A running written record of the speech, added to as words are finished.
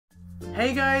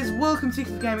Hey guys, welcome to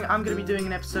Gaming. I'm going to be doing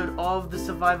an episode of the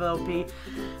Survival LP.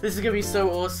 This is going to be so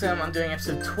awesome. I'm doing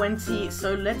episode 20,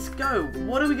 so let's go.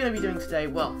 What are we going to be doing today?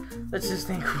 Well, let's just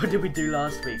think, what did we do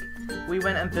last week? We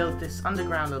went and built this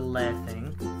underground little lair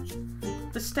thing.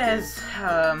 The stairs,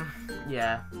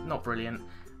 yeah, not brilliant,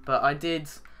 but I did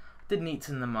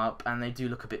neaten them up, and they do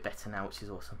look a bit better now, which is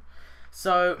awesome.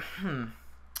 So,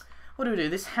 what do we do?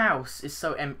 This house is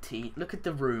so empty. Look at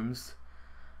the rooms.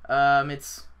 What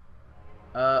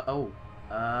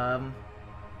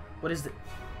is it?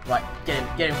 Right, get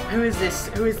him. Who is this?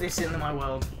 Who is this in my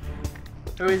world?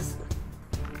 Who is...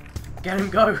 Get him,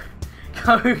 go.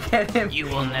 Go, get him. You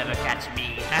will never catch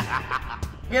me.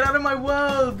 Get out of my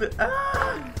world.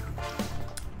 Ah!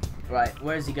 Right,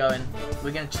 where is he going?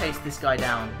 We're going to chase this guy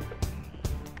down.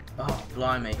 Oh,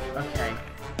 blimey. Okay.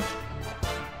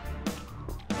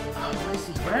 Oh, what is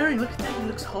he wearing? Look at that. He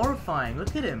looks horrifying.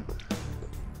 Look at him.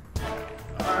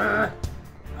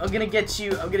 I'm gonna get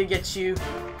you. I'm gonna get you.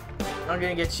 I'm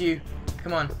gonna get you.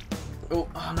 Come on. Oh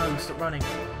no, stop running.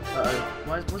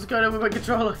 Uh-oh. What's going on with my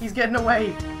controller? He's getting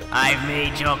away. I've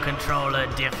made your controller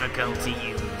difficult to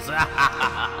use.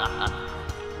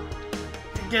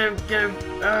 Get him.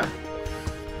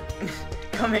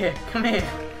 Come here. Come here.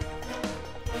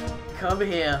 Come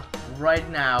here. Right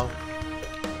now.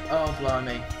 Oh,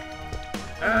 blimey.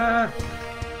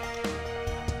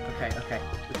 Okay.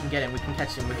 We can get him. We can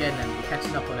catch him. We're getting him. We're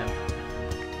catching up on him.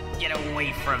 Get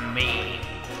away from me.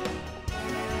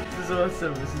 This is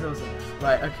awesome. This is awesome.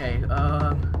 Right. Okay.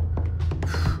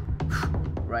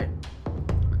 Right.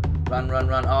 Run.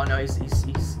 Oh no, he's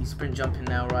sprint jumping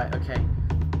now. Right. Okay.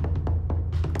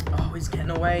 Oh, he's getting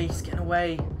away. He's getting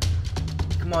away.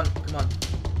 Come on.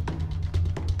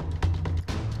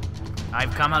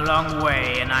 I've come a long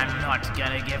way, and I'm not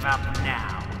gonna give up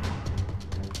now.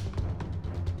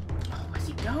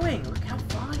 Going? Look how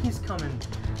far he's coming.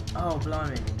 Oh,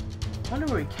 blimey. I wonder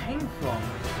where he came from.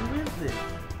 Who is this?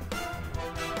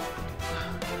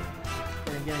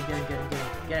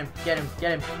 Get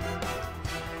him.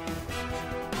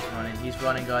 He's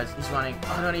running, guys. He's running.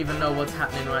 I don't even know what's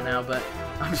happening right now, but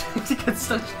I'm trying to get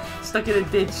stuck in a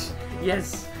ditch.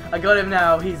 Yes, I got him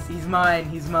now. He's mine.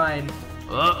 He's mine.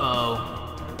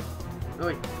 Uh-oh.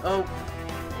 Wait. Oh.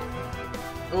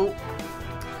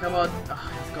 Come on.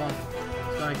 Oh, he's gone.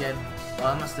 Again. Oh,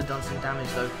 I must have done some damage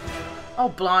though. Oh,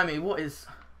 blimey, what is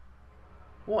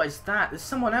that? There's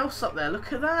someone else up there.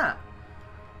 Look at that.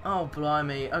 Oh,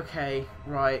 blimey. Okay,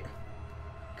 right.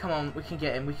 Come on, we can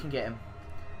get him.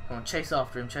 Come on, chase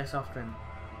after him.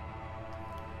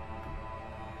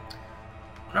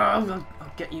 No, I'll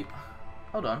get you.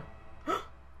 Hold on.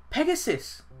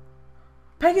 Pegasus.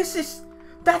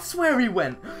 That's where he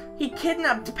went. He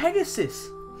kidnapped Pegasus.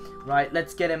 Right,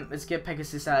 let's get him. Let's get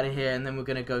Pegasus out of here, and then we're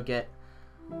gonna go get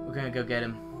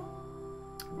him.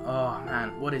 Oh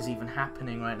man, what is even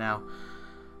happening right now?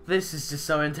 This is just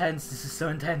so intense.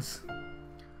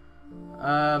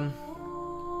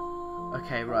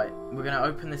 Okay, right. We're gonna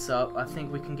open this up. I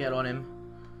think we can get on him.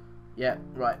 Yeah,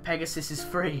 right. Pegasus is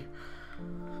free.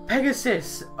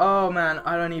 Pegasus. Oh man,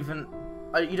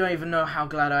 you don't even know how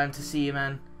glad I am to see you,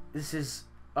 man. This is.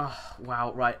 Oh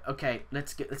wow. Right. Okay.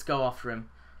 Let's go after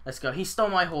him. Let's go. He stole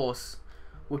my horse.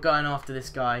 We're going after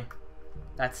this guy.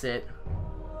 That's it.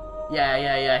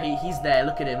 Yeah. He's there.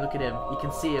 Look at him. You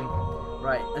can see him.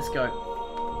 Right, let's go.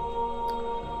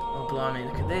 Oh, blimey.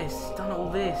 Look at this. He's done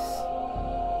all this.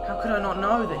 How could I not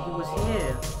know that he was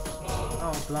here?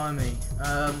 Oh, blimey.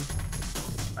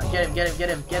 Get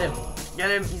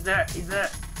him. He's there.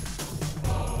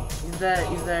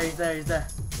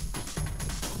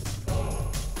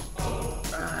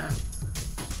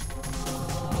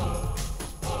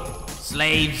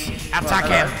 Slaves, attack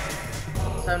him!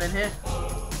 Someone in here?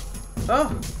 Oh,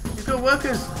 he's got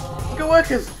workers!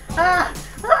 Ah!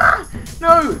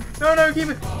 No!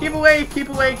 Keep away!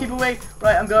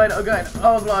 Right, I'm going. Oh,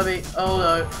 blimey! Oh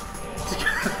no!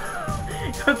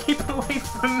 Don't keep away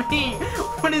from me!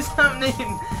 What is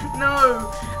happening?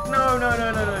 No!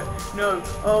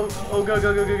 Oh, go!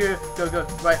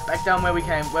 Right, back down where we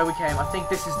came. I think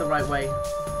this is the right way.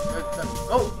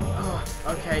 Oh,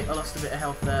 okay, I lost a bit of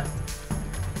health there.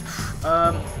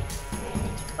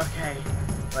 Okay.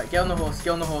 Right, get on the horse,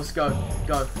 go.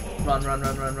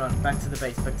 Run. Back to the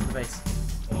base.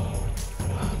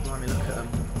 Oh, blimey, look at them.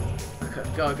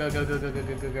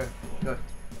 Go.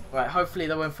 Right, hopefully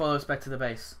they won't follow us back to the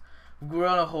base. We're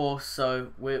on a horse,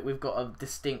 so we've got a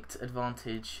distinct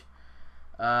advantage.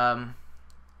 Right,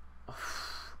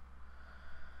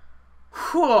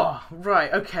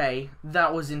 okay,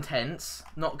 that was intense,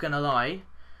 not gonna lie.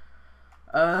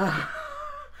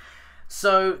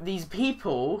 So these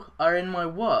people are in my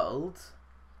world,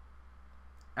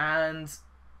 and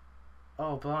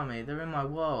oh blimey, they're in my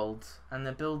world, and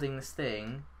they're building this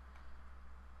thing.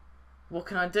 What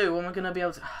can I do? What am I gonna be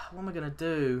able to? What am I gonna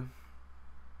do?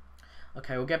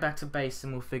 Okay, we'll get back to base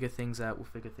and we'll figure things out.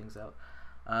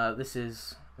 This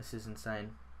is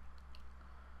insane.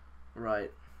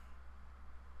 Right.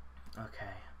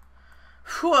 Okay.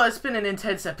 Whew, it's been an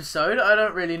intense episode. I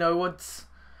don't really know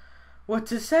what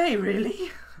to say,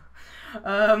 really.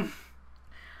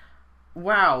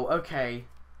 Wow. Okay.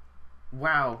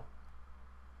 Wow.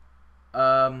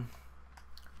 Alright,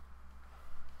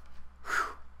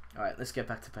 let's get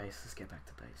back to base.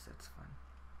 That's fine.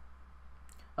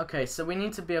 Okay, so we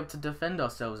need to be able to defend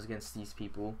ourselves against these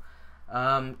people.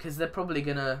 Because they're probably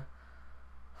gonna...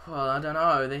 Well, I don't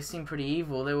know. They seem pretty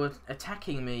evil. They were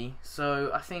attacking me.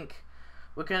 So I think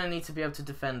we're gonna need to be able to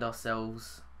defend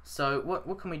ourselves. So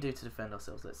what can we do to defend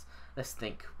ourselves? Let's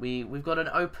think. We've got an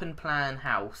open plan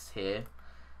house here.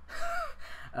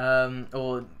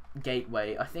 Or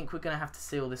gateway. I think we're gonna have to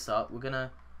seal this up. We're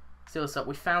gonna seal this up.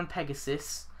 We found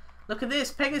Pegasus. Look at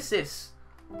this, Pegasus.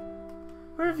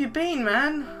 Where have you been,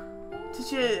 man?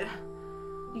 Did you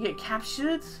get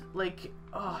captured? Like,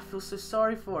 oh, I feel so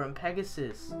sorry for him,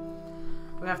 Pegasus.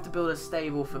 We have to build a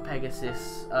stable for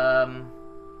Pegasus. Whew,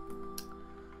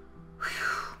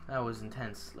 that was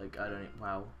intense. Like, I don't.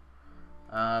 Wow.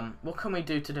 What can we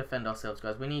do to defend ourselves,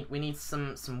 guys? We need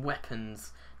some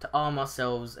weapons to arm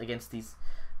ourselves against these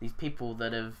people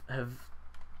that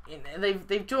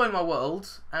they've joined my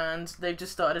world and they've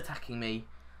just started attacking me,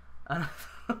 and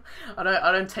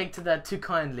I don't take to that too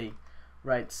kindly.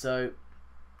 Right, so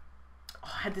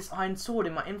I had this iron sword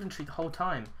in my inventory the whole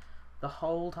time. I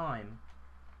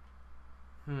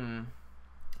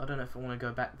don't know if I want to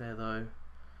go back there though.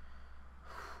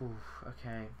 Whew,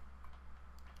 okay.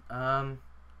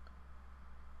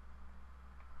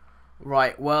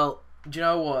 Right, well, do you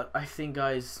know what? I think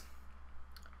guys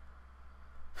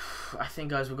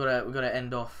we've gotta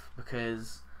end off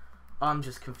because I'm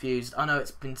just confused. I know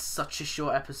it's been such a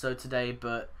short episode today,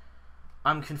 but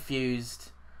I'm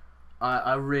confused.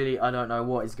 I don't know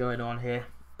what is going on here.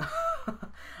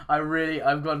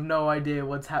 I've got no idea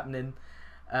what's happening,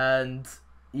 and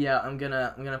yeah, I'm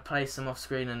gonna play some off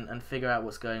screen and figure out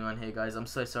what's going on here, guys. I'm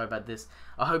so sorry about this.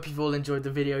 I hope you've all enjoyed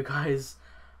the video, guys.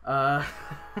 I'll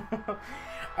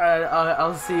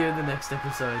see you in the next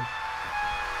episode.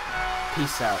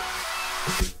 Peace out.